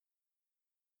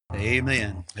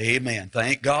Amen. Amen.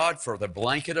 Thank God for the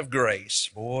blanket of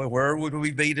grace. Boy, where would we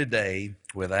be today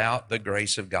without the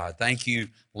grace of God? Thank you,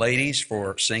 ladies,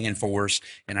 for singing for us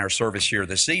in our service here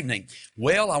this evening.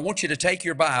 Well, I want you to take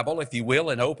your Bible, if you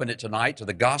will, and open it tonight to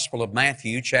the Gospel of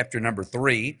Matthew, chapter number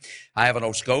 3. I have an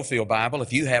old Schofield Bible.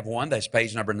 If you have one, that's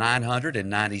page number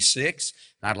 996.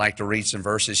 I'd like to read some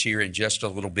verses here in just a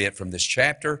little bit from this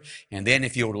chapter. And then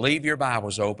if you'll leave your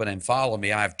Bibles open and follow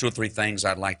me, I have 2 or 3 things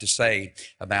I'd like to say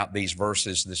about these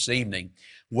verses this evening.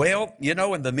 Well, you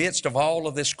know, in the midst of all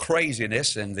of this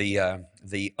craziness and the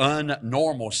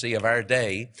unnormalcy of our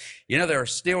day, you know, there are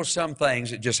still some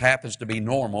things that just happens to be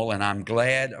normal, and I'm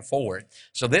glad for it.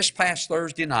 So this past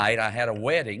Thursday night, I had a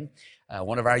wedding.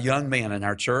 One of our young men in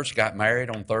our church got married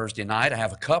on Thursday night. I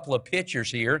have a couple of pictures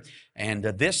here, and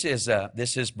this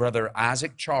is Brother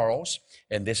Isaac Charles,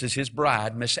 and this is his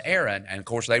bride, Miss Erin. And, of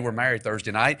course, they were married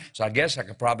Thursday night, so I guess I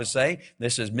could probably say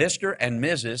this is Mr. and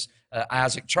Mrs.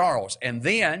 Isaac Charles. And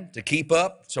then, to keep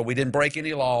up so we didn't break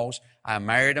any laws, I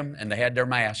married them, and they had their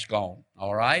mask on,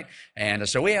 all right? And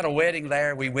so we had a wedding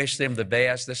there. We wish them the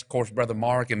best. This, of course, Brother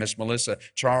Mark and Miss Melissa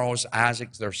Charles,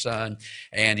 Isaac's their son.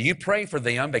 And you pray for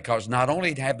them because not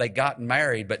only have they gotten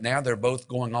married, but now they're both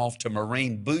going off to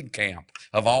Marine boot camp,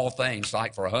 of all things,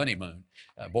 like for a honeymoon.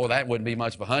 Boy, that wouldn't be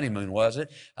much of a honeymoon, was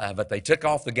it? But they took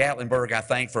off to Gatlinburg, I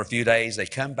think, for a few days. They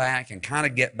come back and kind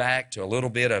of get back to a little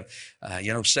bit of,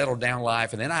 settled down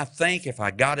life. And then I think, if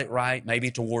I got it right, maybe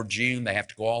toward June, they have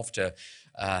to go off to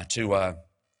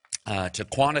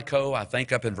Quantico, I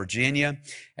think, up in Virginia,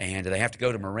 and they have to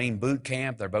go to Marine boot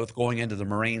camp. They're both going into the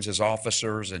Marines as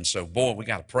officers, and so, boy, we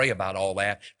got to pray about all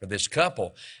that for this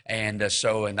couple. And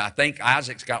I think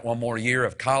Isaac's got one more year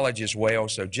of college as well,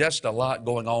 so just a lot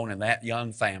going on in that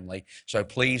young family. So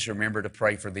please remember to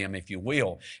pray for them if you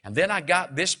will. And then I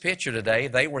got this picture today.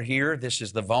 They were here. This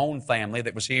is the Vaughn family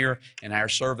that was here in our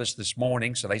service this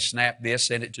morning, so they snapped this,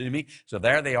 sent it to me. So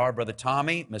there they are, Brother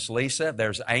Tommy, Miss Lisa.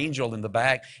 There's Angel in the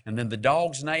back, and then the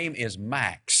dog's name is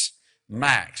Max.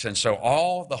 And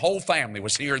so the whole family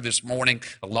was here this morning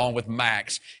along with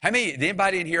Max. Did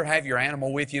anybody in here have your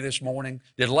animal with you this morning?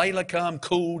 Did Layla come?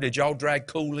 Cool. Did y'all drag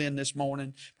Cool in this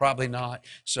morning? Probably not.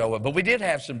 So, but we did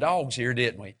have some dogs here,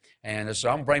 didn't we? And so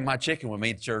I'm going to bring my chicken with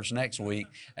me to church next week.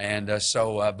 And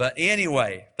but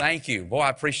anyway, thank you. Boy, I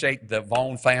appreciate the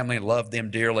Vaughn family and love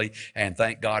them dearly, and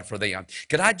thank God for them.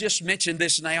 Could I just mention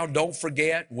this now? Don't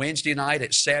forget, Wednesday night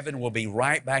at 7, we'll be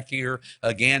right back here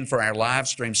again for our live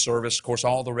stream service. Of course,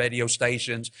 all the radio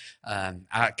stations,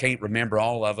 I can't remember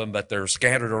all of them, but they're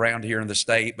scattered around here in the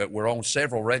state, but we're on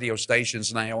several radio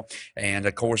stations now. And,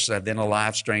 of course, then a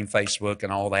live stream, Facebook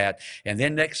and all that. And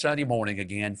then next Sunday morning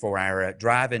again for our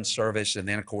drive-in service, and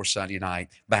then, of course, Sunday night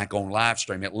back on live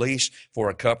stream, at least for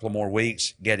a couple of more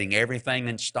weeks, getting everything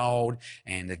installed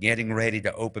and getting ready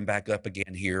to open back up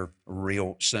again here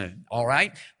real soon. All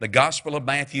right, the Gospel of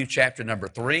Matthew, chapter number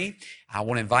 3. I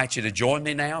want to invite you to join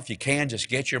me now. If you can, just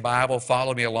get your Bible,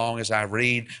 follow me along as I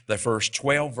read the first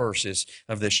 12 verses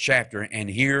of this chapter, and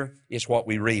here is what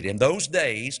we read. In those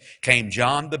days came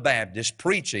John the Baptist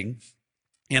preaching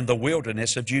in the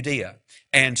wilderness of Judea,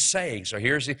 and saying, so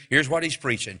here's what he's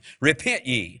preaching: repent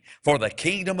ye, for the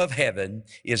kingdom of heaven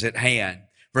is at hand.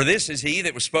 For this is he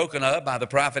that was spoken of by the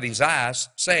prophet Isaiah,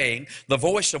 saying, the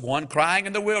voice of one crying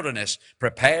in the wilderness,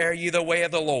 prepare ye the way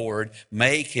of the Lord,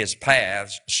 make his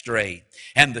paths straight.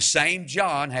 And the same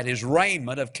John had his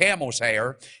raiment of camel's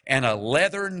hair, and a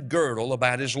leathern girdle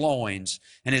about his loins,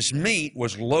 and his meat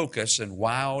was locusts and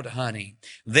wild honey.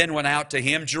 Then went out to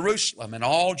him Jerusalem and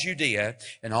all Judea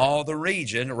and all the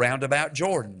region round about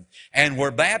Jordan, and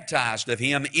were baptized of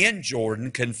him in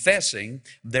Jordan, confessing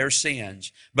their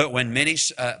sins. But when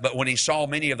he saw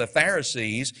many of the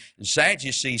Pharisees and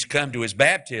Sadducees come to his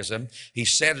baptism, he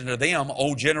said unto them,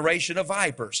 O generation of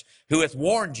vipers, who hath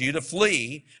warned you to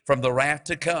flee from the wrath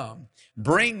to come?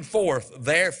 Bring forth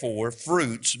therefore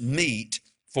fruits meet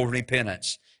for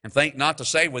repentance. And think not to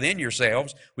say within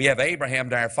yourselves, we have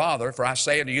Abraham to our father, for I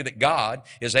say unto you that God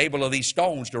is able of these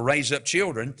stones to raise up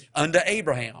children unto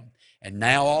Abraham. And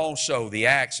now also the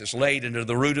axe is laid into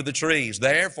the root of the trees.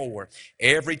 Therefore,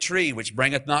 every tree which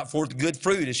bringeth not forth good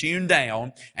fruit is hewn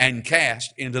down and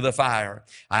cast into the fire.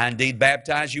 I indeed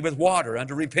baptize you with water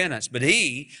unto repentance, but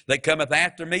he that cometh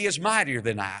after me is mightier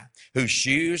than I, whose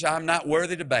shoes I am not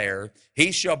worthy to bear.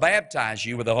 He shall baptize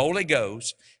you with the Holy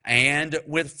Ghost and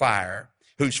with fire,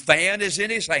 whose fan is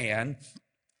in his hand,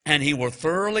 and he will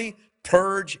thoroughly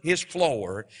purge his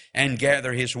floor and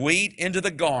gather his wheat into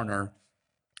the garner,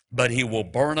 but he will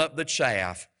burn up the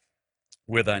chaff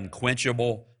with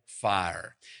unquenchable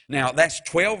fire. Now, that's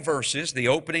 12 verses, the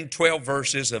opening 12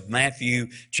 verses of Matthew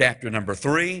chapter number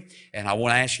 3. And I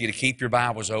want to ask you to keep your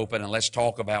Bibles open and let's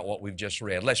talk about what we've just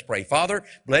read. Let's pray. Father,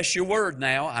 bless your word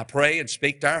now. I pray and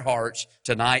speak to our hearts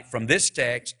tonight from this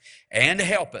text and to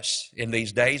help us in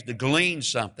these days to glean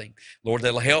something, Lord,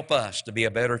 that'll help us to be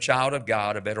a better child of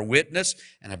God, a better witness,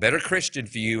 and a better Christian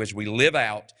for you as we live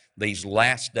out these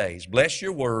last days. Bless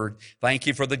your word. Thank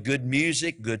you for the good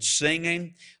music, good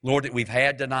singing, Lord, that we've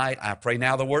had tonight. I pray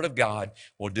now the word of God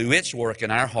will do its work in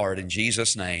our heart. In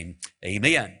Jesus' name,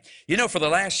 amen. You know, for the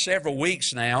last several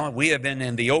weeks now, we have been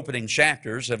in the opening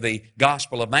chapters of the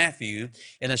Gospel of Matthew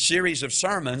in a series of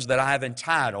sermons that I have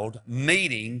entitled,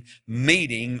 Meeting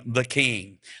the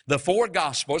King. The four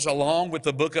Gospels, along with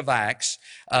the book of Acts,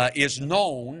 is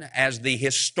known as the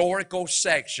historical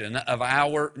section of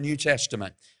our New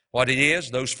Testament. What it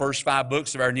is, those first 5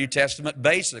 books of our New Testament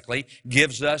basically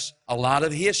gives us a lot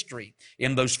of history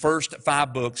in those first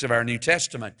 5 books of our New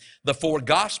Testament. The 4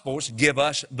 Gospels give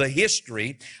us the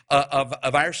history of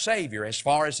our Savior as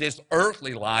far as His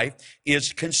earthly life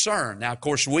is concerned. Now, of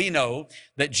course, we know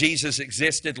that Jesus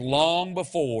existed long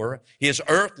before His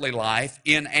earthly life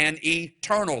in an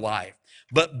eternal life.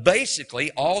 But basically,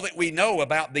 all that we know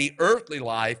about the earthly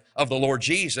life of the Lord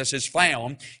Jesus is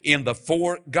found in the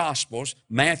 4 Gospels,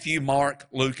 Matthew, Mark,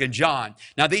 Luke, and John.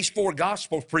 Now, these 4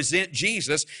 Gospels present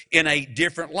Jesus in a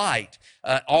different light.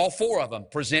 All 4 of them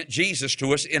present Jesus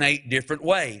to us in a different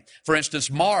way. For instance,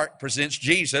 Mark presents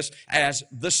Jesus as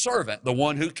the servant, the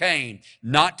one who came,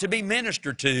 not to be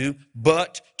ministered to,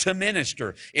 but to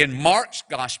minister. In Mark's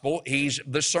Gospel, He's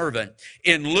the servant.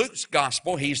 In Luke's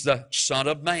Gospel, He's the Son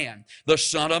of Man. The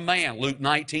Son of Man, Luke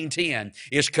 19:10,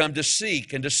 is come to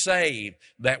seek and to save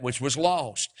that which was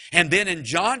lost. And then in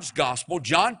John's Gospel,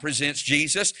 John presents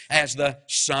Jesus as the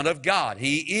Son of God.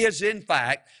 He is, in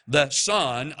fact, the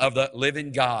Son of the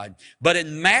living God. But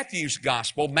in Matthew's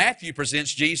Gospel, Matthew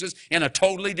presents Jesus in a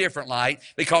totally different light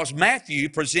because Matthew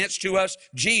presents to us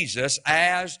Jesus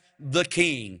as the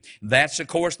King. That's, of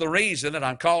course, the reason that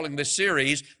I'm calling this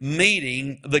series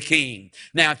Meeting the King.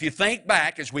 Now, if you think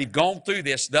back as we've gone through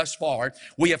this thus far,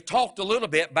 we have talked a little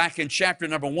bit back in chapter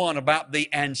number 1 about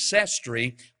the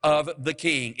ancestry of the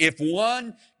king. If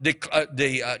one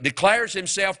declares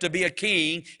himself to be a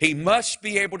king, he must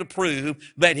be able to prove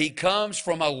that he comes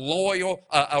from a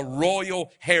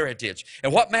royal heritage.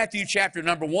 And what Matthew chapter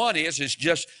number 1 is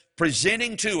just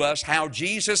presenting to us how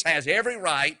Jesus has every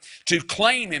right to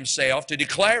claim himself, to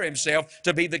declare himself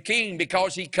to be the king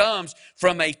because he comes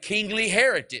from a kingly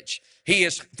heritage. He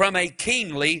is from a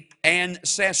kingly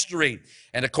ancestry.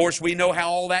 And of course, we know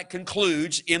how all that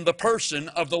concludes in the person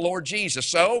of the Lord Jesus.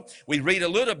 So, we read a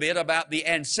little bit about the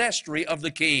ancestry of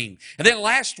the king. And then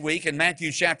last week in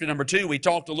Matthew chapter number 2, we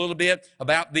talked a little bit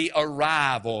about the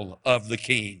arrival of the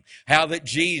king. How that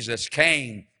Jesus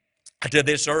came to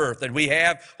this earth. And we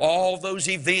have all those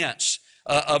events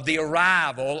of the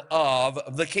arrival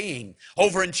of the king.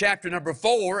 Over in chapter number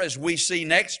 4, as we see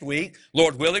next week,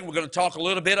 Lord willing, we're going to talk a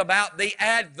little bit about the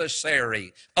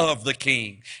adversary of the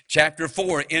king. Chapter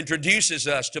 4 introduces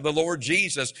us to the Lord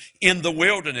Jesus in the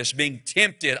wilderness being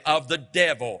tempted of the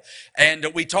devil. And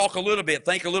we talk a little bit,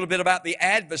 think a little bit about the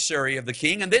adversary of the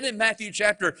king. And then in Matthew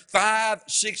chapter 5,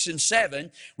 6, and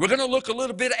 7, we're going to look a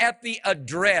little bit at the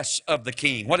address of the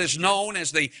king, what is known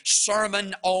as the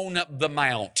Sermon on the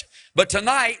Mount. But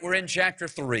tonight we're in chapter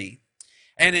 3.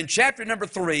 And in chapter number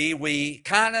 3, we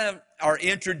kind of are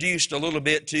introduced a little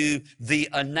bit to the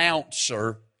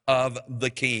announcer of the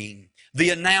king.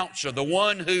 The announcer, the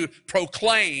one who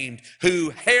proclaimed, who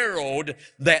heralded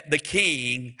that the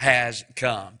king has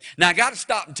come. Now, I got to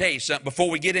stop and tell you something before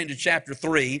we get into chapter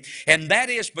 3, and that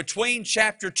is between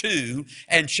chapter 2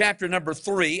 and chapter number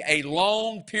 3, a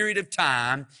long period of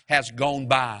time has gone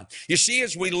by. You see,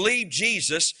 as we leave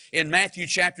Jesus in Matthew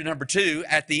chapter number 2,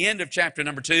 at the end of chapter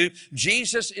number 2,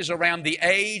 Jesus is around the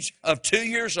age of 2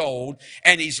 years old,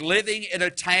 and he's living in a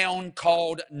town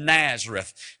called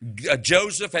Nazareth.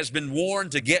 Joseph has been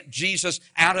warned to get Jesus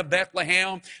out of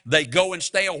Bethlehem. They go and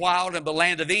stay a while in the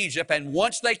land of Egypt, and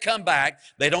once they come back,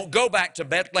 they don't go back to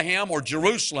Bethlehem or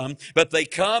Jerusalem, but they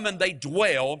come and they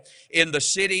dwell in the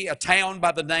city, a town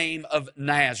by the name of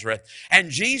Nazareth.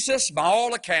 And Jesus, by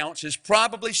all accounts, is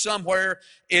probably somewhere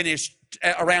in his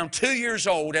around 2 years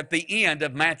old at the end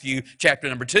of Matthew chapter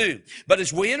number 2. But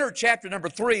as we enter chapter number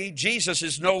 3, Jesus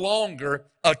is no longer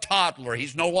a toddler.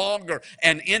 He's no longer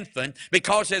an infant,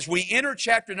 because as we enter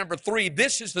chapter number 3,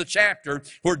 this is the chapter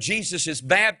where Jesus is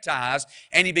baptized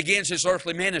and he begins his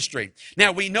earthly ministry.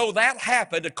 Now, we know that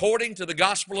happened according to the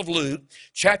Gospel of Luke,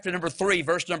 chapter number 3,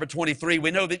 verse number 23. We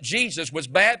know that Jesus was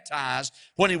baptized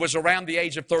when he was around the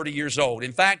age of 30 years old.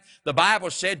 In fact, the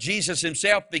Bible said Jesus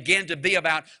himself began to be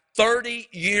about 30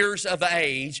 years of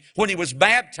age when he was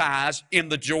baptized in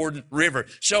the Jordan River.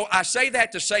 So I say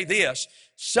that to say this: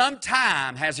 some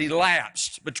time has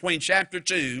elapsed between chapter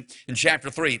 2 and chapter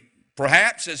 3,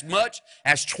 perhaps as much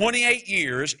as 28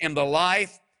 years in the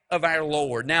life of our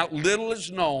Lord. Now, little is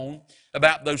known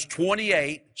about those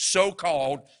 28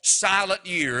 so-called silent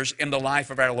years in the life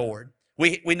of our Lord.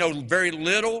 We know very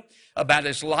little about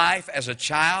his life as a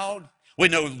child. We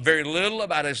know very little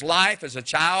about his life as a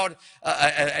child,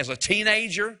 as a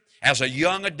teenager, as a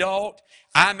young adult.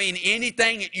 I mean,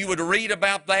 anything that you would read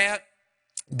about that,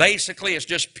 basically, it's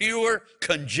just pure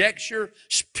conjecture,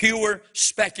 pure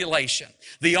speculation.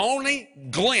 The only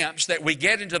glimpse that we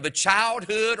get into the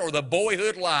childhood or the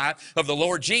boyhood life of the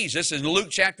Lord Jesus is in Luke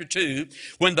chapter 2,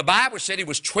 when the Bible said he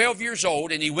was 12 years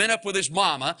old and he went up with his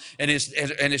mama and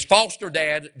his foster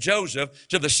dad, Joseph,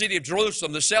 to the city of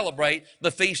Jerusalem to celebrate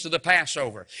the feast of the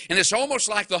Passover. And it's almost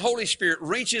like the Holy Spirit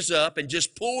reaches up and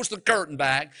just pulls the curtain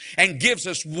back and gives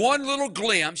us one little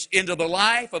glimpse into the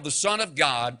life of the Son of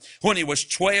God when he was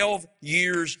 12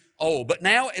 years old. But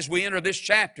now, as we enter this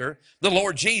chapter, the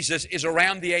Lord Jesus is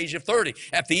around the age of 30.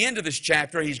 At the end of this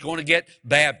chapter, he's going to get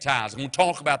baptized. I'm going to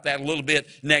talk about that a little bit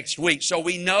next week. So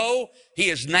we know he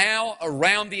is now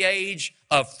around the age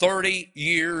of 30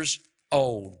 years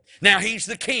old. Now, he's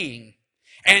the king.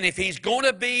 And if he's going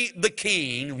to be the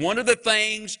king, one of the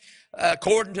things,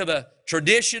 according to the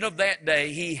tradition of that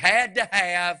day, he had to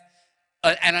have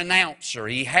an announcer.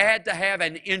 He had to have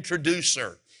an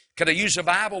introducer. Could I use a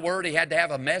Bible word? He had to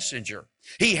have a messenger.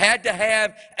 He had to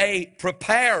have a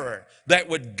preparer that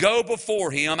would go before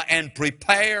him and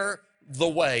prepare the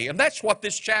way. And that's what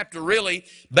this chapter really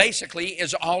basically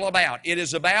is all about. It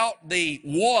is about the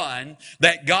one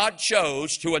that God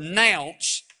chose to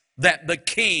announce that the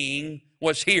king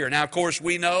was here. Now, of course,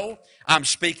 we know I'm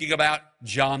speaking about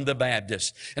John the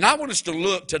Baptist. And I want us to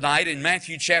look tonight in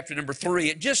Matthew chapter number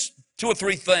 3 at just 2 or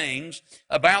 3 things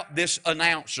about this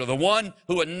announcer, the one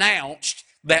who announced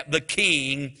that the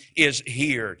king is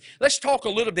here. Let's talk a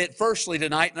little bit firstly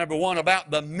tonight, number 1, about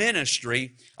the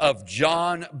ministry of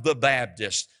John the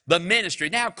Baptist. The ministry.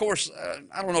 Now, of course,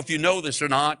 I don't know if you know this or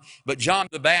not, but John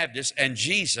the Baptist and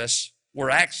Jesus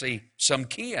were actually some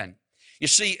kin. You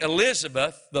see,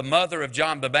 Elizabeth, the mother of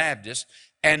John the Baptist,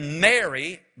 and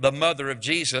Mary, the mother of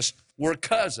Jesus, were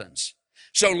cousins.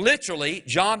 So literally,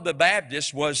 John the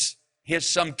Baptist was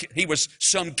some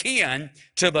kin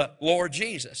to the Lord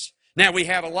Jesus. Now, we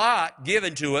have a lot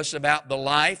given to us about the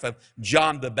life of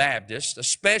John the Baptist,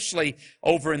 especially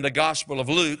over in the Gospel of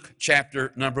Luke,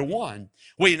 chapter number 1.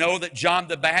 We know that John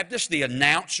the Baptist, the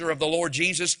announcer of the Lord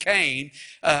Jesus, came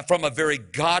from a very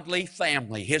godly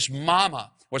family. His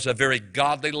mama was a very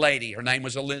godly lady. Her name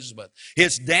was Elizabeth.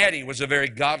 His daddy was a very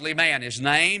godly man. His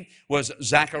name was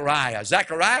Zechariah.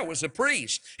 Zechariah was a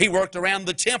priest. He worked around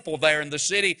the temple there in the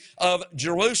city of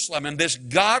Jerusalem. And this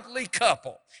godly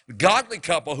couple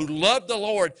who loved the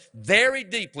Lord very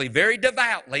deeply, very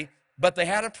devoutly, but they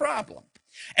had a problem.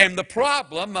 And the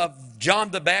problem of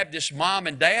John the Baptist's mom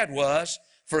and dad was,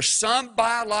 for some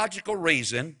biological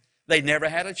reason, they never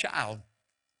had a child.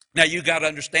 Now, you got to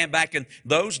understand, back in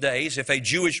those days, if a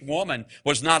Jewish woman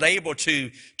was not able to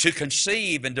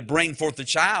conceive and to bring forth a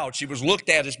child, she was looked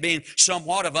at as being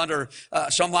somewhat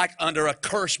under a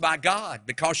curse by God,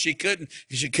 because she couldn't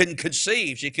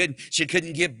conceive, she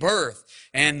couldn't give birth.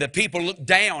 And the people looked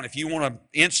down. If you want an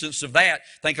instance of that,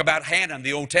 think about Hannah in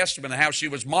the Old Testament and how she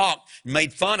was mocked and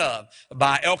made fun of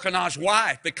by Elkanah's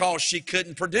wife because she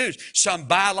couldn't produce. Some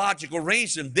biological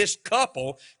reason, this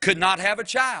couple could not have a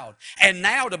child. And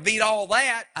now, to beat all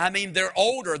that, I mean, they're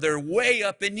older. They're way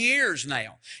up in years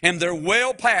now. And they're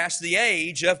well past the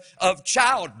age of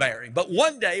childbearing. But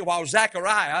one day, while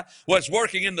Zechariah was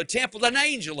working in the temple, an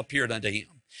angel appeared unto him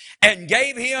and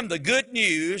gave him the good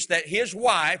news that his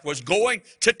wife was going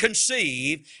to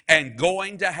conceive and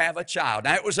going to have a child.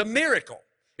 Now, it was a miracle.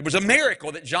 It was a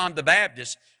miracle that John the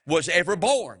Baptist was ever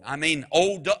born. I mean,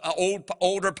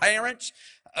 older parents,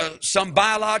 some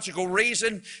biological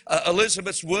reason,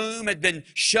 Elizabeth's womb had been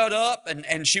shut up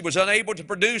and she was unable to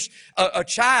produce a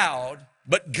child.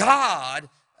 But God,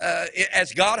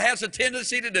 as God has a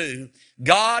tendency to do,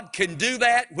 God can do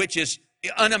that which is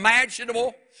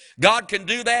unimaginable. God can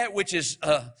do that which is,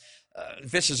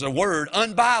 if this is a word,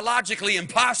 unbiologically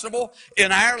impossible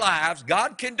in our lives.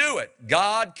 God can do it.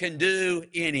 God can do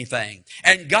anything.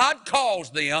 And God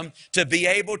calls them to be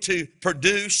able to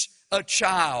produce a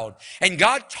child. And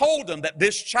God told them that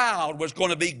this child was going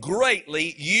to be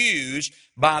greatly used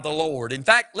by the Lord. In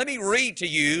fact, let me read to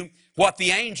you what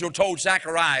the angel told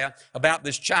Zechariah about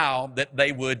this child that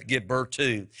they would give birth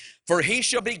to. For he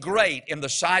shall be great in the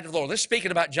sight of the Lord. This is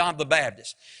speaking about John the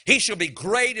Baptist. He shall be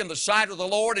great in the sight of the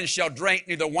Lord and shall drink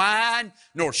neither wine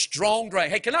nor strong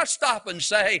drink. Hey, can I stop and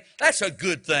say, that's a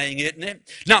good thing, isn't it?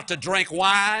 Not to drink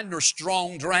wine nor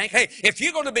strong drink. Hey, if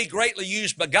you're going to be greatly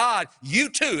used by God, you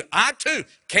too, I too,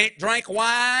 can't drink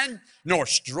wine nor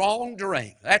strong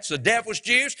drink. That's the devil's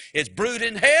juice. It's brewed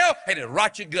in hell and it'll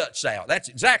rot your guts out. That's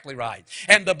exactly right.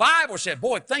 And the Bible said,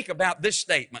 boy, think about this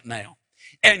statement now.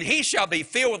 And he shall be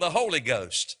filled with the Holy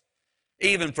Ghost,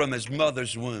 even from his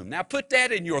mother's womb. Now put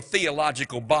that in your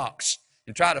theological box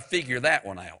and try to figure that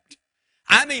one out.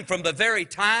 I mean, from the very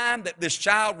time that this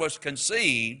child was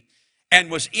conceived and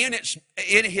was in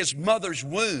his mother's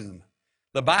womb,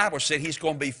 the Bible said he's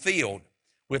going to be filled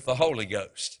with the Holy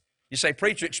Ghost. You say,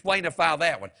 preacher, explainify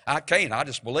that one. I can't. I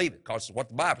just believe it because of what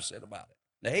the Bible said about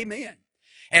it. Amen.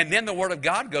 And then the Word of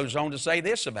God goes on to say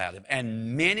this about him.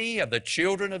 And many of the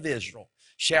children of Israel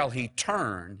shall he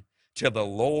turn to the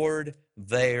Lord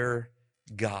their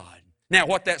God. Now,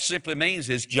 what that simply means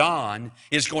is John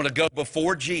is going to go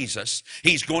before Jesus.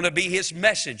 He's going to be his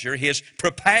messenger, his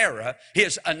preparer,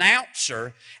 his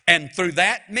announcer. And through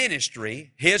that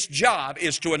ministry, his job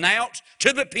is to announce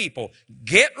to the people,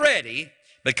 get ready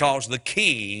because the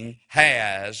King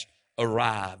has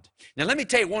arrived. Now, let me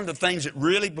tell you one of the things that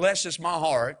really blesses my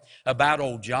heart about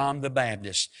old John the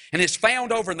Baptist. And it's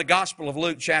found over in the Gospel of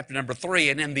Luke, chapter number 3.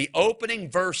 And in the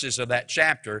opening verses of that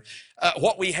chapter,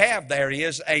 what we have there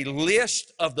is a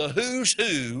list of the who's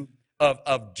who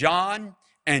of John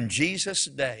and Jesus'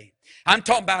 day. I'm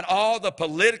talking about all the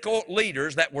political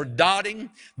leaders that were dotting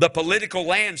the political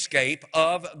landscape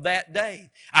of that day.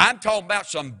 I'm talking about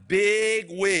some big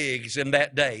wigs in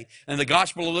that day. In the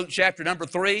Gospel of Luke, chapter number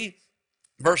 3,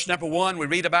 verse number 1, we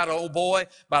read about an old boy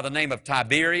by the name of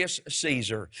Tiberius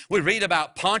Caesar. We read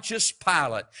about Pontius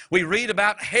Pilate. We read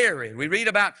about Herod. We read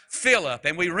about Philip.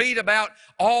 And we read about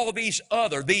all these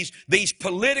other, these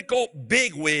political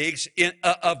bigwigs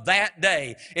of that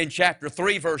day. In chapter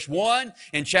 3, verse 1,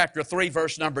 in chapter 3,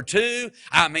 verse number 2,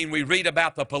 I mean, we read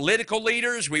about the political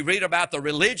leaders. We read about the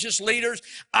religious leaders.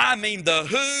 I mean, the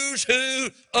who's who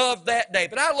of that day.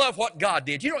 But I love what God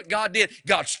did. You know what God did?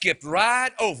 God skipped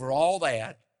right over all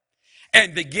that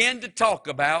and began to talk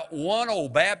about one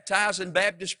old baptizing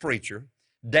Baptist preacher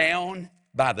down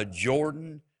by the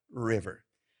Jordan River.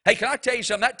 Hey, can I tell you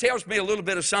something? That tells me a little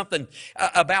bit of something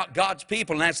about God's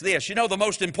people, and that's this. You know, the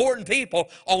most important people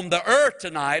on the earth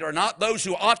tonight are not those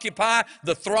who occupy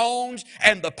the thrones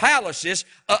and the palaces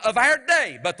of our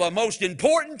day, but the most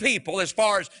important people as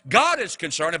far as God is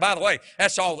concerned, and by the way,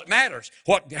 that's all that matters,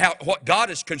 what God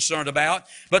is concerned about,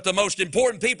 but the most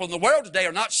important people in the world today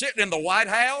are not sitting in the White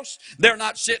House. They're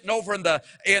not sitting over in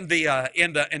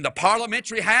the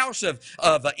parliamentary house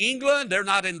of England. They're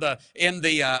not in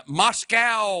the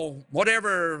Moscow,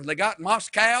 whatever they got in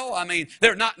Moscow. I mean,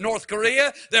 they're not in North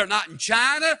Korea. They're not in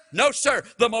China. No, sir.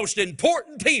 The most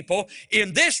important people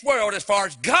in this world, as far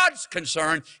as God's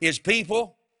concerned, is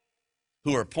people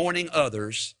who are pointing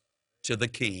others to the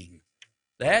King.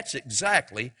 That's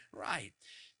exactly right.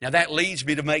 Now, that leads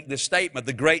me to make this statement.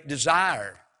 The great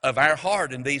desire of our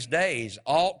heart in these days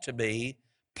ought to be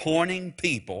pointing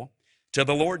people to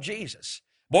the Lord Jesus.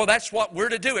 Boy, that's what we're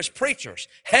to do as preachers.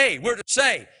 Hey, we're to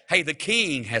say, hey, the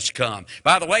King has come.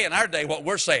 By the way, in our day, what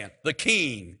we're saying, the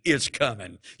King is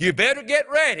coming. You better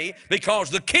get ready because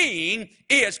the King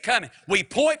is coming. We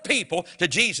point people to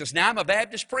Jesus. Now, I'm a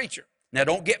Baptist preacher. Now,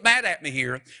 don't get mad at me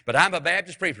here, but I'm a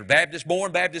Baptist preacher. Baptist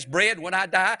born, Baptist bred. When I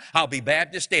die, I'll be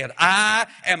Baptist dead. I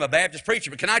am a Baptist preacher.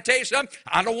 But can I tell you something?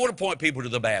 I don't want to point people to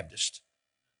the Baptist.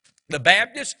 The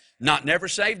Baptist, never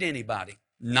saved anybody.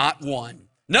 Not one.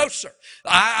 No, sir.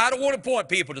 I don't want to point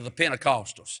people to the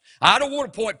Pentecostals. I don't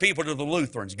want to point people to the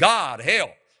Lutherans. God, hell,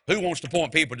 who wants to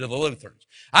point people to the Lutherans?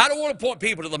 I don't want to point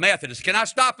people to the Methodists. Can I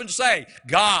stop and say,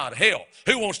 God, hell,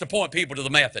 who wants to point people to the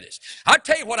Methodists? I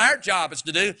tell you what our job is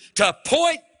to do, to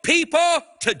point people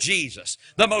to Jesus.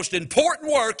 The most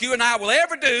important work you and I will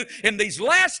ever do in these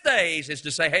last days is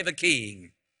to say, hey, the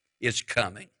King is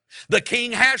coming. The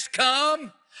King has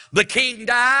come. The King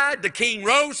died. The King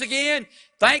rose again.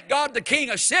 Thank God the King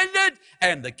ascended,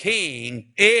 and the King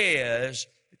is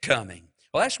coming.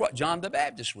 Well, that's what John the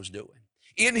Baptist was doing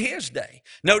in his day.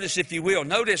 Notice, if you will,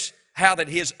 notice how that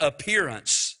his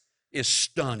appearance is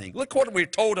stunning. Look what we're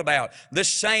told about this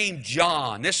same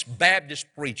John, this Baptist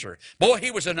preacher. Boy,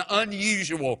 he was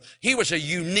he was a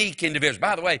unique individual.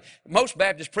 By the way, most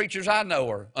Baptist preachers I know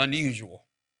are unusual.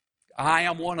 I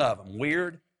am one of them.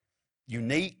 Weird,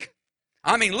 unique.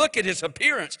 I mean, look at his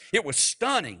appearance. It was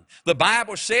stunning. The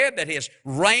Bible said that his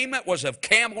raiment was of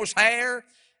camel's hair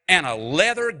and a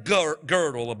leather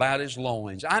girdle about his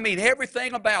loins. I mean,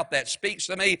 everything about that speaks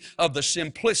to me of the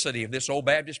simplicity of this old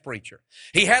Baptist preacher.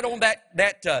 He had on that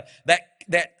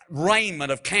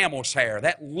raiment of camel's hair,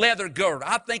 that leather girdle.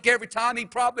 I think every time he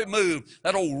probably moved,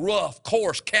 that old rough,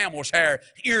 coarse camel's hair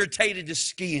irritated his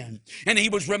skin. And he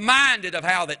was reminded of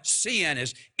how that sin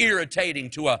is irritating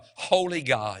to a holy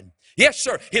God. Yes,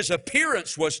 sir, his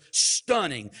appearance was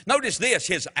stunning. Notice this,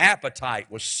 his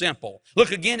appetite was simple.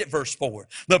 Look again at verse 4.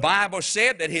 The Bible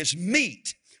said that his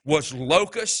meat was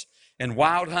locusts and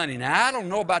wild honey. Now, I don't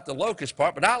know about the locust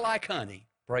part, but I like honey.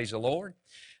 Praise the Lord.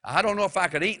 I don't know if I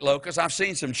could eat locusts. I've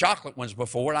seen some chocolate ones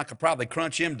before, and I could probably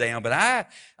crunch them down. But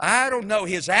I don't know.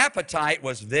 His appetite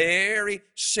was very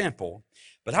simple.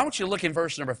 But I want you to look in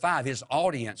verse number 5. His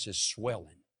audience is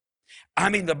swelling. I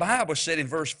mean, the Bible said in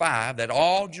verse 5 that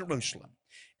all Jerusalem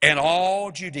and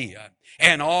all Judea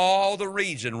and all the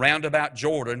region round about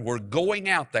Jordan were going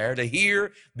out there to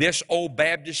hear this old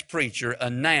Baptist preacher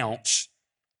announce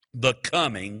the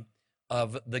coming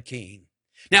of the King.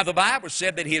 Now, the Bible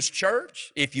said that his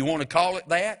church, if you want to call it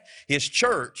that, his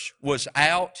church was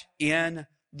out in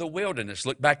the wilderness.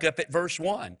 Look back up at verse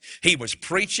 1. He was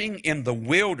preaching in the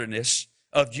wilderness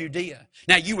of Judea.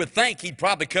 Now, you would think he'd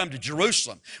probably come to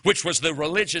Jerusalem, which was the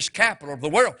religious capital of the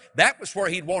world. That was where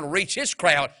he'd want to reach his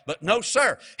crowd. But no,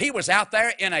 sir. He was out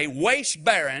there in a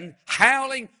waste-barren,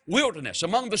 howling wilderness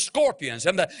among the scorpions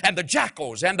and the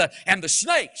jackals and the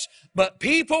snakes. But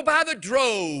people by the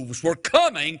droves were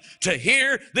coming to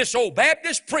hear this old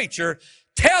Baptist preacher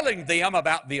telling them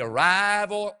about the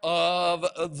arrival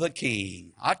of the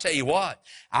King. I'll tell you what,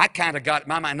 I kind of got it in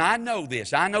my mind. And I know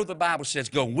this. I know the Bible says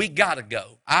go. We got to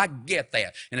go. I get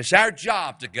that. And it's our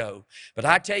job to go. But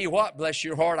I tell you what, bless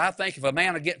your heart, I think if a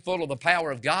man will get full of the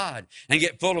power of God and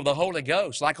get full of the Holy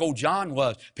Ghost, like old John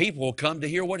was, people will come to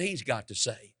hear what he's got to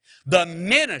say. The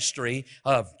ministry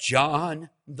of John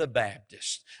the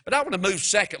Baptist. But I want to move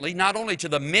secondly, not only to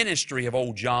the ministry of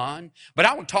old John, but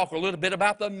I want to talk a little bit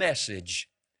about the message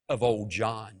of old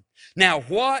John. Now,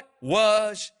 what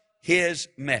was his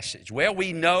message? Well,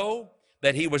 we know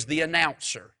that he was the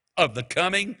announcer of the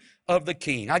coming of the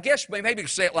King. I guess maybe we could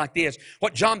say it like this.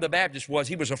 What John the Baptist was,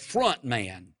 he was a front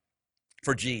man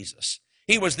for Jesus.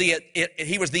 He was the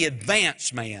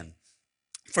advance man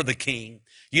for the King.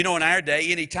 You know, in our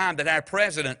day, any time that our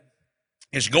president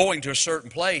is going to a certain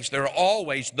place, there are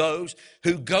always those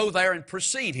who go there and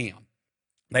precede him.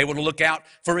 They want to look out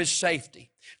for his safety.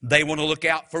 They want to look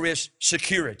out for his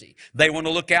security. They want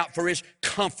to look out for his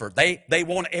comfort. They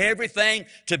want everything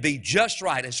to be just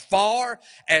right, as far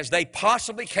as they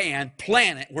possibly can,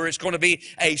 plan it where it's going to be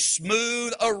a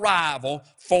smooth arrival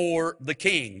for the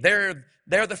King. They're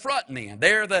the front men.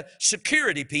 They're the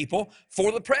security people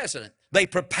for the president. They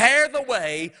prepare the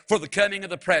way for the coming of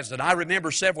the president. I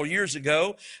remember several years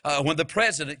ago when the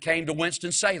president came to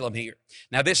Winston-Salem here.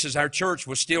 Now, our church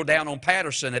was still down on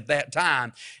Patterson at that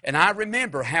time. And I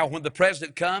remember how when the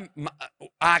president come,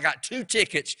 I got 2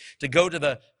 tickets to go to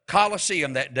the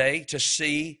Coliseum that day to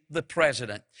see the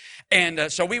president.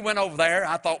 And so we went over there.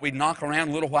 I thought we'd knock around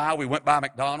a little while. We went by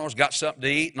McDonald's, got something to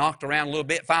eat, knocked around a little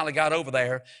bit, finally got over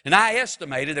there. And I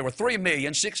estimated there were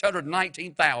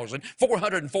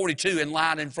 3,619,442 in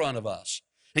line in front of us.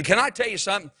 And can I tell you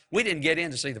something? We didn't get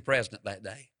in to see the president that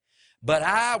day. But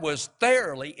I was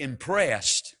thoroughly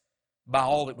impressed by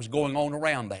all that was going on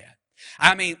around that.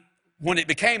 I mean, when it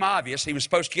became obvious he was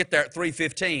supposed to get there at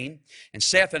 3:15, and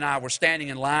Seth and I were standing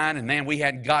in line, and man, we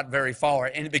hadn't got very far,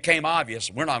 and it became obvious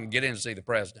we're not going to get in to see the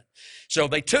president. So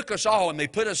they took us all, and they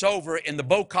put us over in the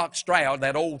Bocock Stroud,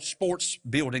 that old sports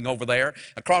building over there,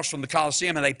 across from the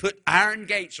Coliseum, and they put iron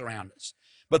gates around us.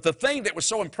 But the thing that was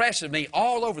so impressive to me,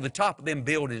 all over the top of them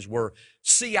buildings were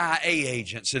CIA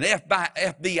agents and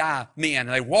FBI men. And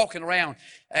they were walking around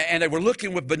and they were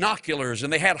looking with binoculars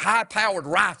and they had high-powered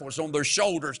rifles on their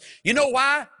shoulders. You know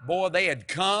why? Boy, they had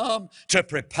come to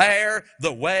prepare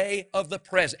the way of the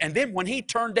president. And then when he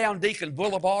turned down Deacon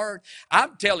Boulevard,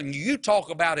 I'm telling you, you talk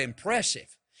about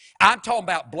impressive. I'm talking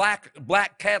about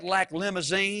black Cadillac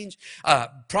limousines,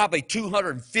 probably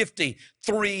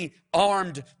 253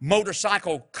 armed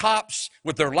motorcycle cops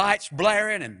with their lights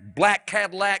blaring and black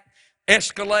Cadillac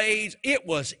Escalades. It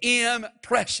was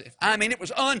impressive. I mean, it was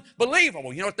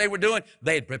unbelievable. You know what they were doing?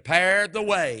 They had prepared the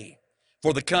way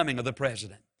for the coming of the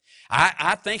president.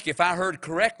 I think if I heard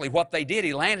correctly what they did,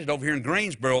 he landed over here in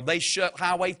Greensboro, they shut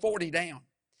Highway 40 down.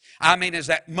 I mean, as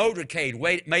that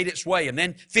motorcade made its way, and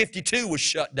then 52 was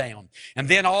shut down. And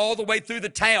then all the way through the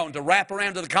town to wrap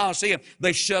around to the Coliseum,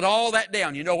 they shut all that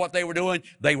down. You know what they were doing?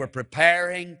 They were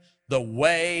preparing the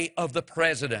way of the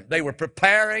president. They were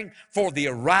preparing for the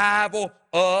arrival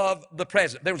of the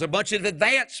president. There was a bunch of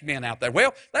advanced men out there.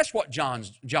 Well, that's what John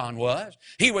was.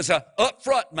 He was an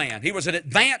upfront man. He was an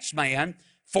advanced man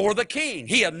for the king.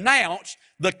 He announced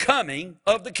the coming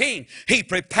of the king. He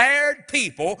prepared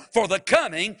people for the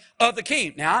coming of the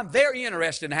king. Now, I'm very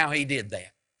interested in how he did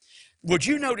that. Would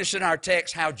you notice in our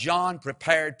text how John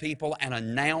prepared people and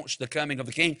announced the coming of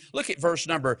the king? Look at verse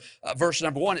number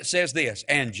 1. It says this,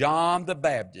 and John the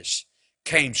Baptist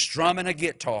came strumming a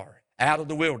guitar out of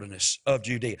the wilderness of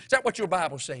Judea. Is that what your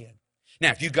Bible said?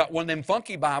 Now, if you've got one of them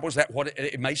funky Bibles,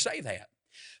 it may say that.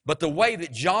 But the way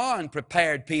that John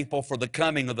prepared people for the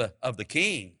coming of the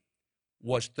king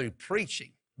was through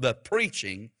preaching, the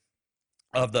preaching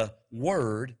of the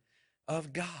Word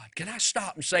of God. Can I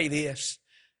stop and say this?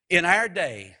 In our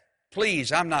day,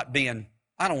 please, I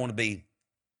don't want to be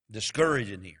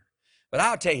discouraging here, but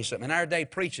I'll tell you something. In our day,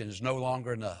 preaching is no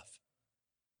longer enough.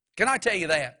 Can I tell you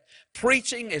that?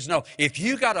 Preaching is if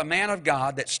you got a man of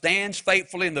God that stands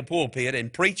faithfully in the pulpit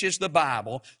and preaches the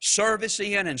Bible, service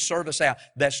in and service out,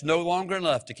 that's no longer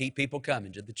enough to keep people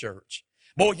coming to the church.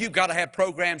 Boy, you've got to have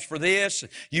programs for this,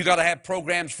 you've got to have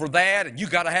programs for that, and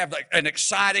you've got to have an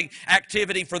exciting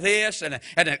activity for this and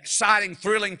an exciting,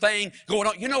 thrilling thing going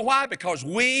on. You know why? Because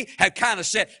we have kind of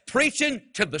set preaching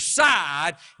to the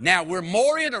side. Now we're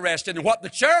more interested in what the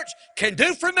church can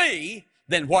do for me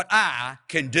than what I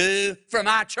can do for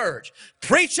my church.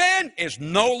 Preaching is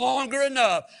no longer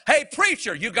enough. Hey,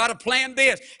 preacher, you got to plan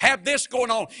this, have this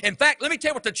going on. In fact, let me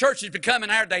tell you what the church has become in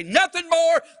our day. Nothing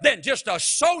more than just a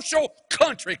social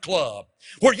country club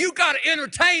where you got to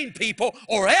entertain people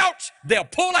or else they'll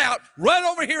pull out, run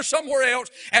over here somewhere else.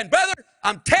 And brother,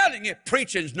 I'm telling you,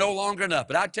 preaching's no longer enough.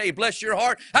 But I tell you, bless your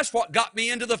heart, that's what got me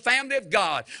into the family of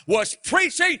God, was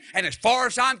preaching. And as far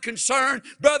as I'm concerned,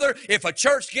 brother, if a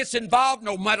church gets involved,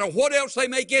 no matter what else they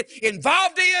may get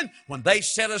involved in, when they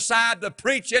set aside the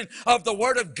preaching of the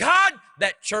Word of God,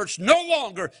 that church no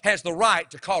longer has the right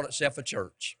to call itself a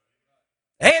church.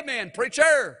 Amen,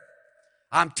 preacher.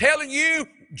 I'm telling you,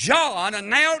 John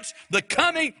announced the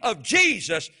coming of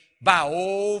Jesus by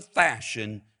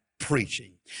old-fashioned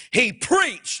preaching. He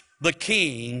preached the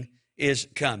king is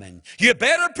coming. You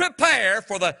better prepare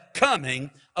for the coming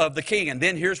of the king. And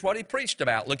then here's what he preached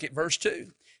about. Look at verse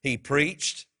 2. He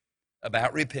preached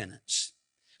about repentance.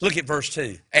 Look at verse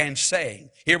 2. And saying,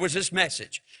 here was his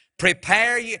message,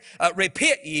 repent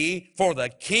ye, for the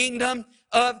kingdom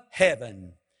of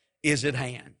heaven is at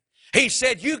hand. He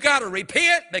said, you got to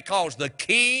repent because the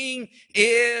king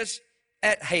is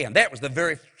at hand. That was the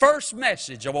very first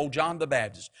message of old John the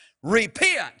Baptist.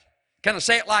 Repent. Can I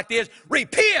say it like this?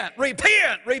 Repent,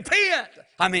 repent, repent.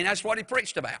 I mean, that's what he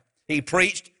preached about. He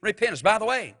preached repentance. By the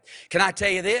way, can I tell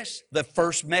you this? The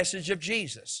first message of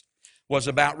Jesus was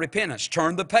about repentance.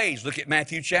 Turn the page. Look at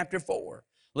Matthew chapter 4.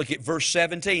 Look at verse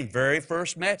 17. Very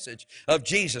first message of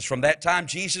Jesus. From that time,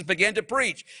 Jesus began to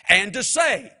preach and to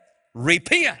say,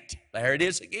 repent. There it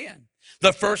is again.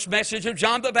 The first message of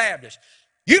John the Baptist.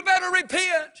 You better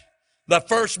repent. The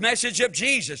first message of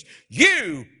Jesus.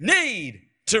 You need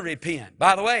to repent.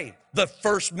 By the way, the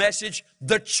first message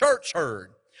the church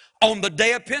heard on the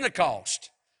day of Pentecost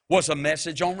was a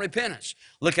message on repentance.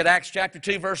 Look at Acts chapter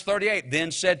 2, verse 38.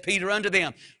 Then said Peter unto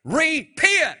them,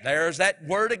 repent. There's that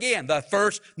word again. The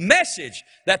first message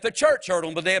that the church heard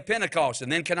on the day of Pentecost. And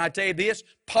then can I tell you this?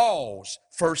 Paul's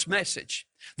first message.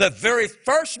 The very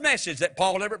first message that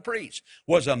Paul ever preached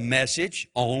was a message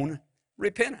on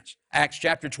repentance. Acts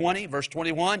chapter 20, verse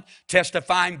 21,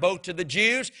 testifying both to the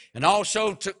Jews and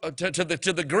also to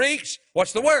the Greeks.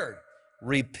 What's the word?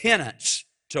 Repentance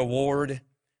toward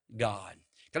God.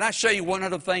 Can I show you one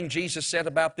other thing Jesus said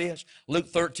about this?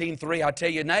 Luke 13:3, I tell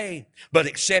you, nay, but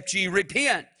except ye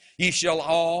repent, ye shall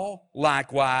all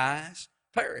likewise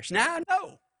perish. Now I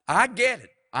know, I get it.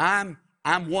 I'm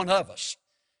one of us.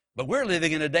 But we're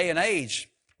living in a day and age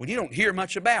when you don't hear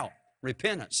much about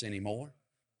repentance anymore.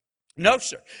 No,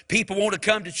 sir. People want to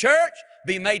come to church,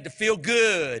 be made to feel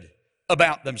good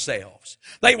about themselves.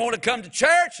 They want to come to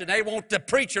church and they want the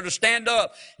preacher to stand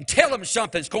up and tell them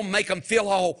something that's going to make them feel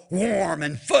all warm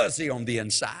and fuzzy on the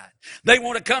inside. They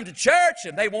want to come to church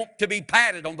and they want to be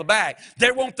patted on the back.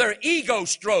 They want their ego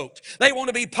stroked. They want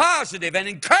to be positive and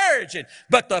encouraging.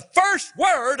 But the first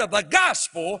word of the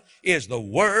gospel is the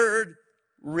word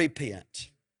repent.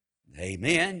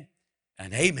 Amen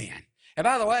and amen. And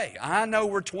by the way, I know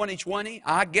we're 2020.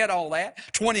 I get all that.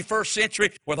 21st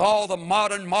century with all the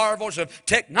modern marvels of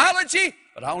technology.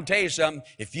 But I want to tell you something.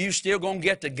 If you still going to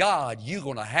get to God, you're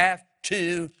going to have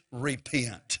to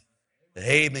repent.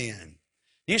 Amen.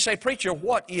 You say, preacher,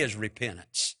 what is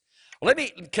repentance?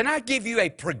 Can I give you a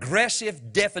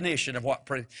progressive definition of what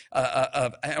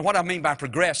I mean by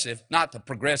progressive, not the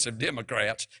progressive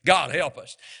Democrats, God help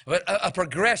us, but a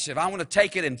progressive. I want to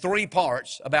take it in three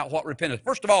parts about what repentance.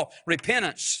 First of all,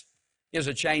 repentance is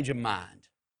a change of mind.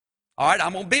 All right,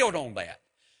 I'm going to build on that.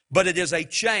 But it is a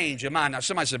change of mind. Now,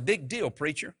 somebody said, big deal,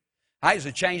 preacher. I used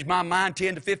to change my mind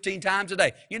 10 to 15 times a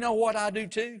day. You know what I do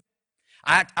too?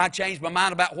 I change my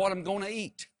mind about what I'm going to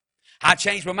eat. I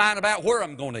change my mind about where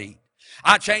I'm going to eat.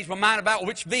 I change my mind about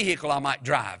which vehicle I might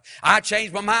drive. I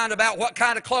change my mind about what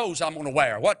kind of clothes I'm going to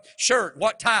wear, what shirt,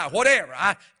 what tie, whatever.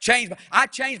 I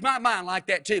change my mind like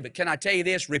that too. But can I tell you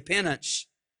this? Repentance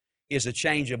is a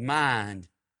change of mind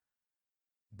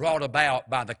brought about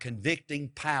by the convicting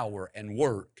power and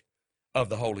work of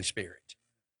the Holy Spirit.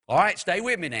 All right, stay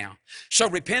with me now. So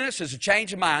repentance is a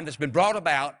change of mind that's been brought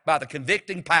about by the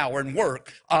convicting power and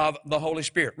work of the Holy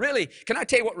Spirit. Really, can I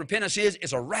tell you what repentance is?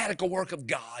 It's a radical work of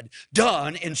God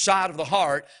done inside of the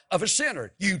heart of a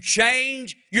sinner. You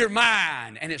change your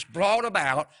mind, and it's brought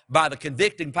about by the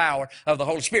convicting power of the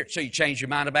Holy Spirit. So you change your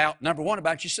mind about, number one,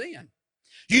 about your sin.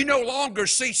 You no longer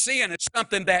see sin as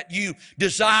something that you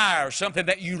desire, something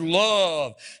that you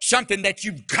love, something that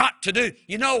you've got to do.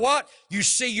 You know what? You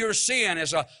see your sin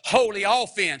as a holy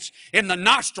offense in the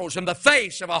nostrils and the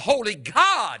face of a holy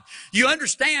God. You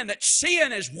understand that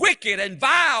sin is wicked and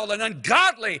vile and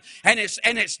ungodly, and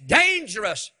it's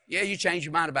dangerous. Yeah, you change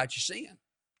your mind about your sin.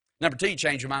 Number two, you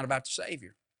change your mind about the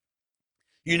Savior.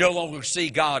 You no longer see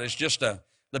God as just the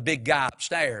big guy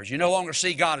upstairs. You no longer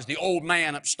see God as the old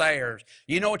man upstairs.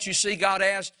 You know what you see God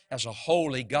as? As a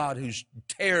holy God who's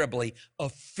terribly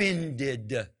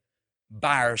offended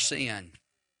by our sin.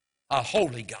 A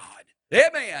holy God.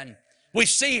 Amen. We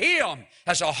see Him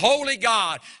as a holy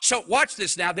God. So watch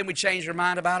this now. Then we change our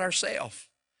mind about ourselves.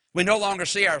 We no longer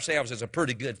see ourselves as a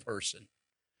pretty good person.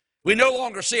 We no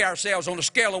longer see ourselves on a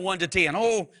scale of 1 to 10.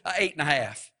 Oh,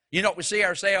 8.5. You know what we see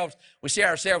ourselves? We see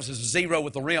ourselves as a 0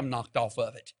 with the rim knocked off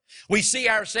of it. We see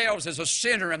ourselves as a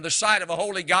sinner in the sight of a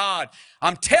holy God.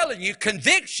 I'm telling you,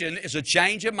 conviction is a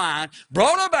change of mind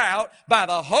brought about by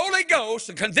the Holy Ghost,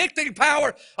 the convicting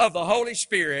power of the Holy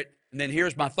Spirit. And then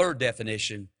here's my third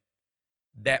definition,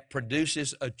 that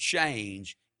produces a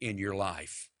change in your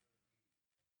life.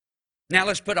 Now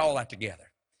let's put all that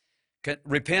together.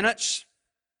 Repentance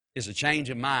is a change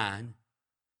of mind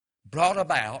brought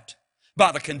about by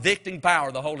the convicting power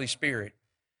of the Holy Spirit,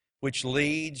 which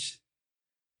leads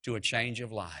to a change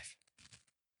of life.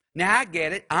 Now, I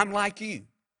get it. I'm like you.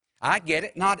 I get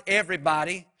it. Not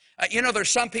everybody. There's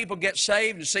some people get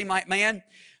saved and seem like, man,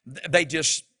 they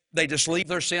just leave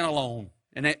their sin alone,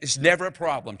 and it's never a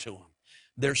problem to them.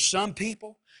 There's some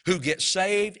people who get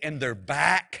saved and they're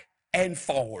back and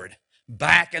forward.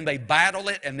 Back, and they battle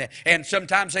it, and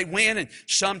sometimes they win and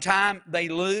sometimes they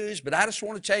lose. But I just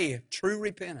want to tell you, true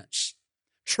repentance,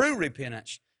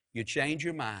 you change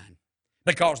your mind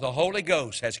because the Holy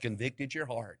Ghost has convicted your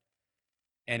heart,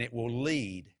 and it will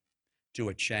lead to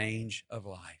a change of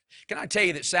life. Can I tell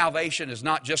you that salvation is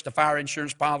not just a fire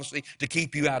insurance policy to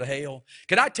keep you out of hell?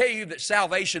 Can I tell you that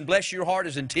salvation, bless your heart,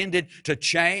 is intended to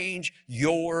change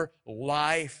your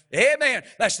life? Amen.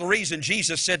 That's the reason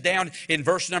Jesus said down in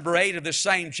verse number 8 of this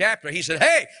same chapter, He said,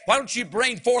 hey, why don't you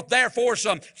bring forth therefore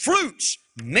some fruits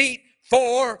meet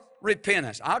for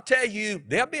repentance? I'll tell you,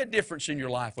 there'll be a difference in your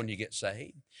life when you get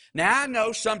saved. Now, I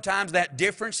know sometimes that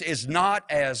difference is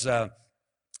not as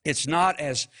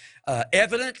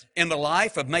evident in the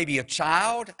life of maybe a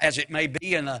child as it may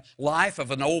be in the life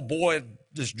of an old boy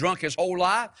that's drunk his whole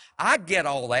life. I get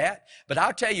all that, but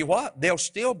I'll tell you what, there'll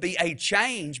still be a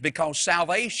change because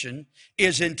salvation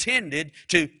is intended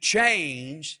to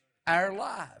change our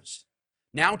lives.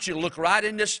 Now, I want you to look right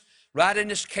in this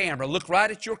camera, look right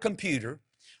at your computer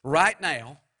right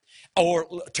now, or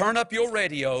turn up your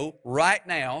radio right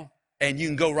now, and you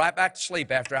can go right back to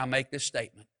sleep after I make this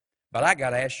statement. But I got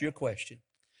to ask you a question.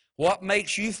 What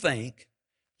makes you think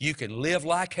you can live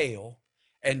like hell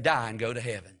and die and go to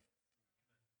heaven?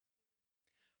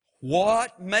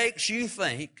 What makes you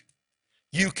think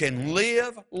you can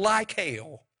live like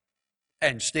hell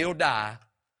and still die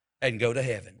and go to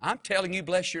heaven? I'm telling you,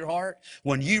 bless your heart,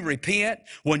 when you repent,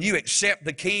 when you accept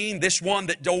the King, this one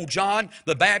that old John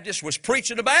the Baptist was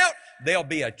preaching about, there'll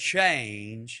be a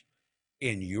change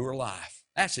in your life.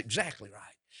 That's exactly right.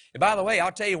 And by the way,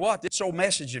 I'll tell you what, this old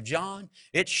message of John,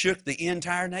 it shook the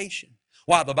entire nation.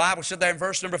 Why, the Bible said there in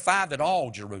verse number 5 that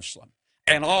all Jerusalem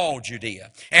and all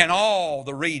Judea and all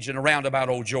the region around about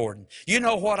old Jordan. You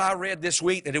know what I read this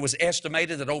week? That it was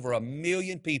estimated that over 1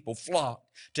 million people flocked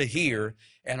to hear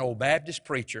an old Baptist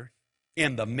preacher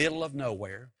in the middle of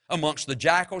nowhere, amongst the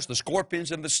jackals, the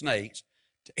scorpions, and the snakes.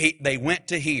 They went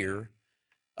to hear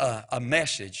a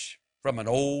message from an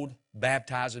old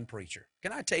baptizing preacher.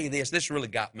 Can I tell you this? This really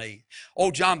got me.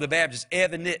 Old John the Baptist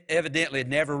evidently had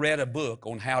never read a book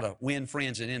on how to win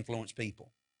friends and influence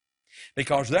people.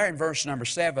 Because there in verse number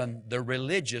 7, the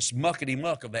religious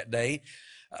muckety-muck of that day,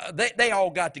 they all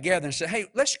got together and said, hey,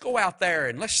 let's go out there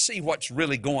and let's see what's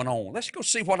really going on. Let's go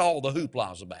see what all the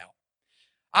hoopla's about.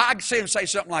 I can see him say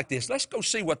something like this. Let's go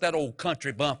see what that old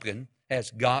country bumpkin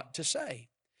has got to say.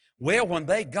 Well, when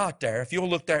they got there, if you'll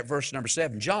look there at verse number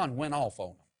 7, John went off on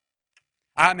them.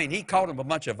 I mean, he called them a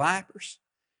bunch of vipers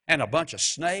and a bunch of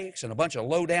snakes and a bunch of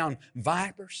low-down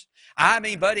vipers. I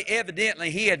mean, buddy,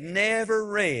 evidently he had never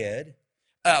read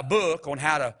a book on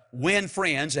how to win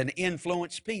friends and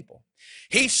influence people.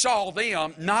 He saw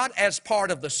them not as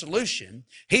part of the solution.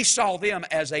 He saw them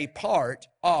as a part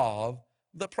of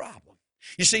the problem.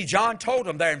 You see, John told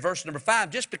them there in verse number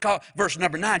 5, verse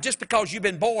number 9, just because you've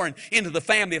been born into the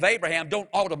family of Abraham don't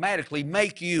automatically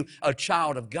make you a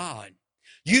child of God.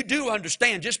 You do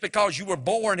understand just because you were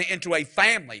born into a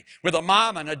family with a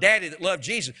mom and a daddy that loved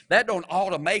Jesus, that don't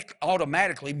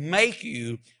automatically make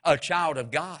you a child of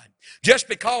God. Just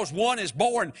because one is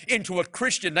born into a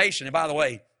Christian nation, and by the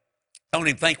way, I don't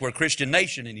even think we're a Christian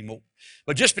nation anymore,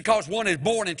 but just because one is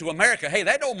born into America, hey,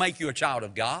 that don't make you a child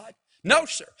of God. No,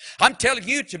 sir. I'm telling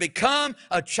you, to become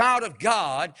a child of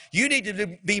God, you need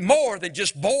to be more than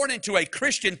just born into a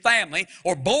Christian family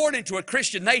or born into a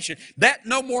Christian nation. That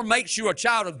no more makes you a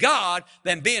child of God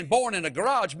than being born in a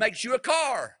garage makes you a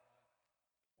car.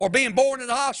 Or being born in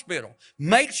a hospital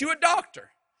makes you a doctor.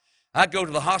 I go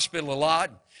to the hospital a lot,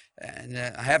 and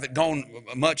I haven't gone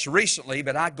much recently,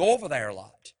 but I go over there a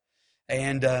lot.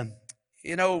 And,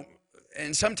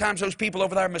 and sometimes those people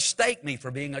over there mistake me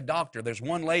for being a doctor. There's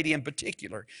one lady in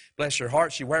particular, bless her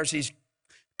heart, she wears these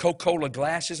Coca-Cola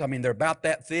glasses. I mean, they're about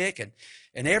that thick.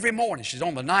 And every morning, she's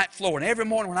on the ninth floor. And every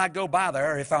morning when I go by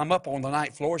there, if I'm up on the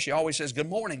ninth floor, she always says, good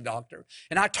morning, doctor.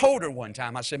 And I told her one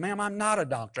time, I said, ma'am, I'm not a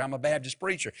doctor. I'm a Baptist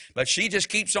preacher. But she just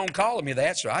keeps on calling me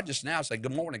that, so I just now say,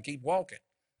 good morning, keep walking.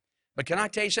 But can I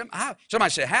tell you something?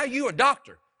 Somebody said, how are you a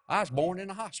doctor? I was born in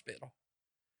a hospital.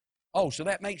 Oh, so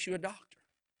that makes you a doctor?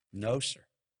 No, sir.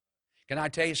 Can I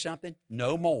tell you something?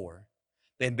 No more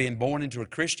than being born into a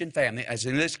Christian family, as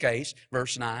in this case,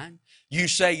 verse 9. You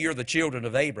say you're the children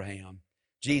of Abraham.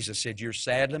 Jesus said you're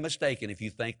sadly mistaken if you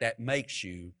think that makes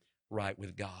you right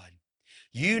with God.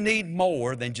 You need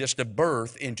more than just a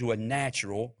birth into a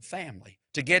natural family.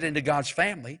 To get into God's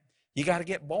family, you got to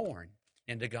get born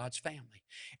into God's family.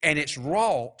 And it's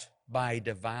wrought by a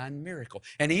divine miracle.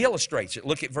 And he illustrates it.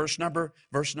 Look at verse number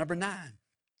 9.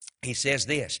 He says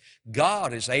this,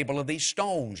 God is able of these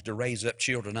stones to raise up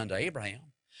children unto Abraham.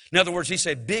 In other words, he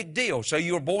said, big deal. So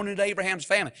you were born into Abraham's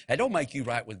family. That don't make you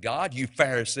right with God, you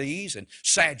Pharisees and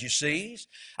Sadducees.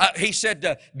 He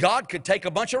said God could take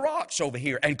a bunch of rocks over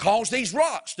here and cause these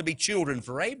rocks to be children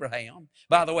for Abraham.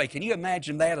 By the way, can you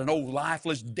imagine that? An old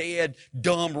lifeless, dead,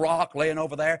 dumb rock laying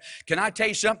over there? Can I tell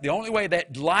you something? The only way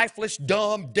that lifeless,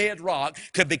 dumb, dead rock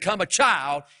could become a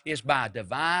child is by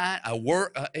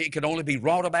it could only be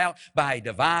wrought about by a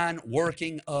divine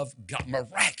working of God.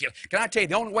 Miraculous. Can I tell you,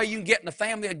 the only way you can get in the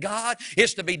family of God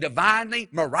is to be divinely,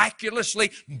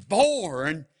 miraculously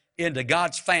born into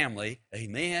God's family.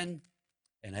 Amen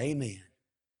and amen.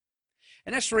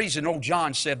 And that's the reason old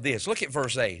John said this. Look at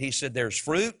verse 8. He said there's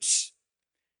fruits.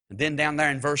 And then down there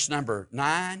in verse number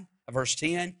 9, verse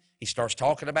 10, he starts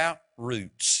talking about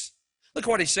roots. Look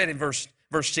what he said in verse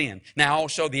 10. Now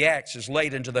also the axe is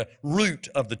laid into the root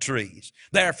of the trees.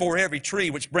 Therefore every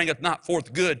tree which bringeth not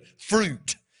forth good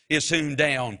fruit is hewn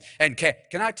down. And can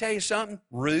I tell you something?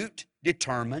 Root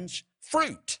determines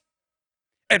fruit.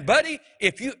 And buddy,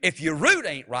 if your root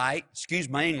ain't right, excuse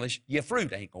my English, your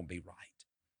fruit ain't going to be right.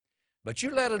 But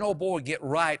you let an old boy get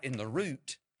right in the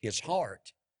root, his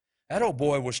heart, that old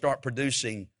boy will start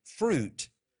producing fruit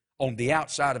on the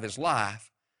outside of his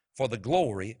life for the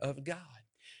glory of God.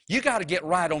 You got to get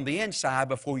right on the inside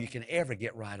before you can ever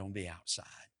get right on the outside.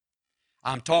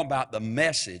 I'm talking about the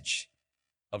message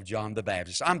of John the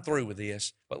Baptist. I'm through with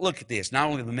this, but look at this. Not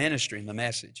only the ministry and the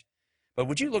message, but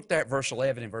would you look there at verse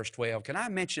 11 and verse 12? Can I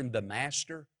mention the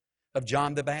master of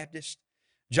John the Baptist?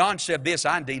 John said this,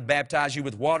 I indeed baptize you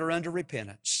with water unto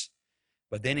repentance.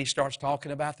 But then he starts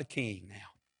talking about the king now.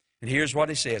 And here's what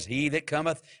he says, he that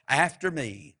cometh after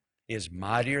me is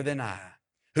mightier than I,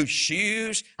 whose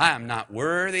shoes I am not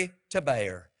worthy to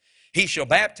bear. He shall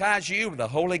baptize you with the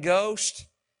Holy Ghost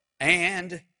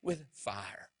and with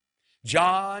fire.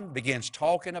 John begins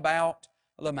talking about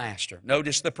the Master.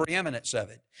 Notice the preeminence of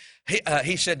it.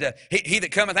 He said, he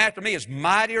that cometh after me is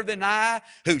mightier than I,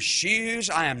 whose shoes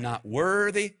I am not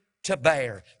worthy to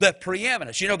bear. The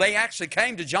preeminence. You know, they actually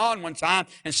came to John one time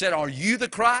and said, are you the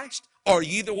Christ? Are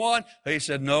you the one? He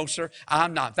said, no, sir,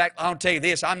 I'm not. In fact, I'll tell you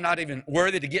this, I'm not even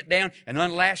worthy to get down and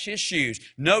unlash his shoes.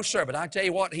 No, sir, but I tell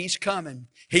you what, he's coming.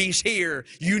 He's here.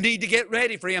 You need to get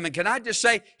ready for him. And can I just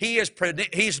say, he's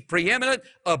preeminent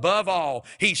above all.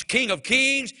 He's King of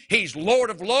kings. He's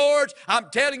Lord of lords. I'm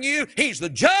telling you, he's the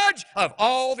judge of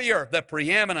all the earth, the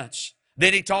preeminence.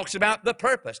 Then he talks about the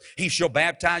purpose. He shall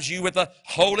baptize you with the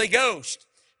Holy Ghost.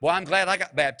 Well, I'm glad I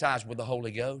got baptized with the Holy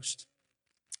Ghost.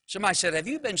 Somebody said, have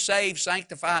you been saved,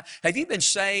 sanctified? Have you been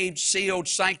saved, sealed,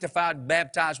 sanctified,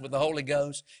 baptized with the Holy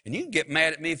Ghost? And you can get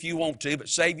mad at me if you want to, but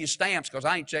save your stamps because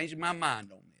I ain't changing my mind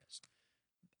on this.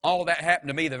 All that happened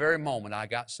to me the very moment I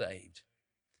got saved.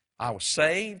 I was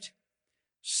saved,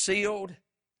 sealed,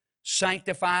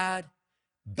 sanctified,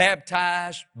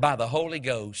 baptized by the Holy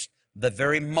Ghost the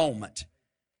very moment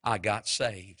I got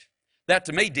saved. That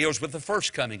to me deals with the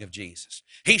first coming of Jesus.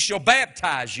 He shall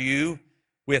baptize you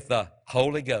with the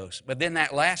Holy Ghost. But then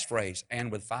that last phrase,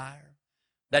 and with fire,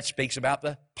 that speaks about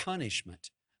the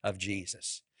punishment of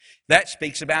Jesus. That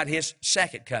speaks about his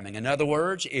second coming. In other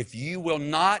words, if you will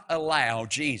not allow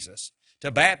Jesus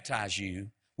to baptize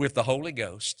you with the Holy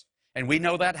Ghost, and we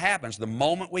know that happens the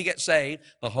moment we get saved,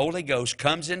 the Holy Ghost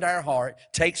comes into our heart,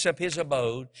 takes up his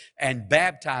abode, and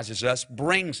baptizes us,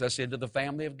 brings us into the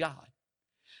family of God.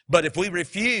 But if we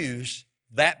refuse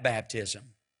that baptism,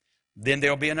 then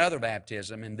there'll be another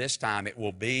baptism, and this time it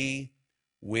will be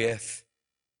with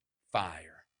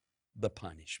fire, the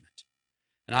punishment.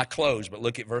 And I close, but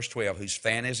look at verse 12. Whose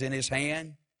fan is in his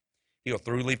hand, he'll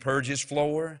thoroughly purge his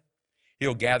floor,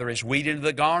 he'll gather his wheat into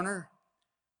the garner,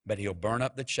 but he'll burn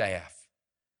up the chaff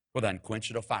with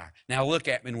unquenchable fire. Now look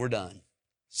at me and we're done.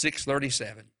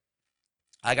 6:37.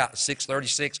 I got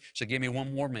 6:36, so give me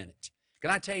one more minute.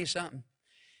 Can I tell you something?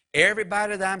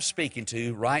 Everybody that I'm speaking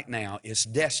to right now is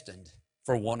destined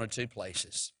for one or two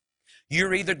places.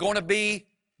 You're either going to be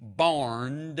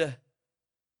barned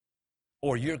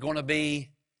or you're going to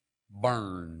be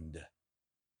burned.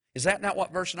 Is that not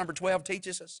what verse number 12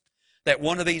 teaches us? That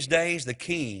one of these days the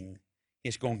king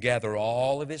is going to gather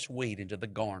all of his wheat into the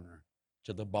garner,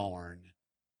 to the barn.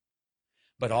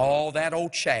 But all that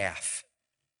old chaff,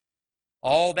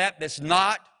 all that's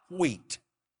not wheat,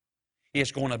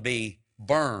 is going to be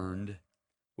burned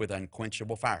with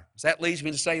unquenchable fire. So that leads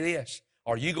me to say this.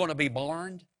 Are you going to be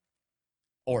barned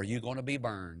or are you going to be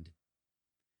burned?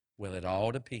 Well, it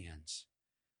all depends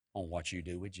on what you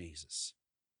do with Jesus.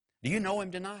 Do you know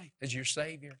him tonight as your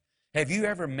Savior? Have you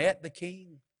ever met the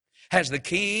King? Has the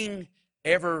King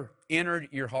ever entered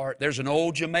your heart? There's an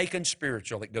old Jamaican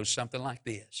spiritual that goes something like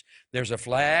this. There's a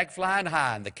flag flying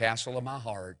high in the castle of my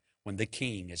heart when the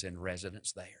King is in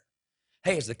residence there.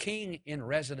 Hey, is the King in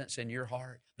residence in your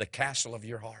heart, the castle of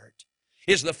your heart?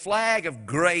 Is the flag of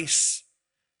grace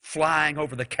flying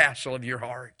over the castle of your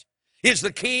heart? Is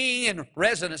the King in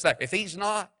residence there? If he's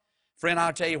not, friend,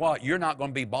 I'll tell you what, you're not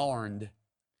going to be barned.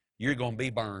 You're going to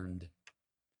be burned.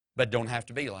 But don't have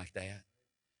to be like that,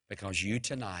 because you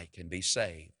tonight can be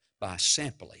saved by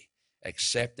simply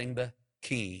accepting the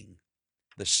King,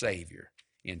 the Savior,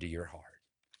 into your heart.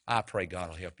 I pray God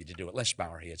will help you to do it. Let's bow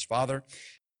our heads. Father,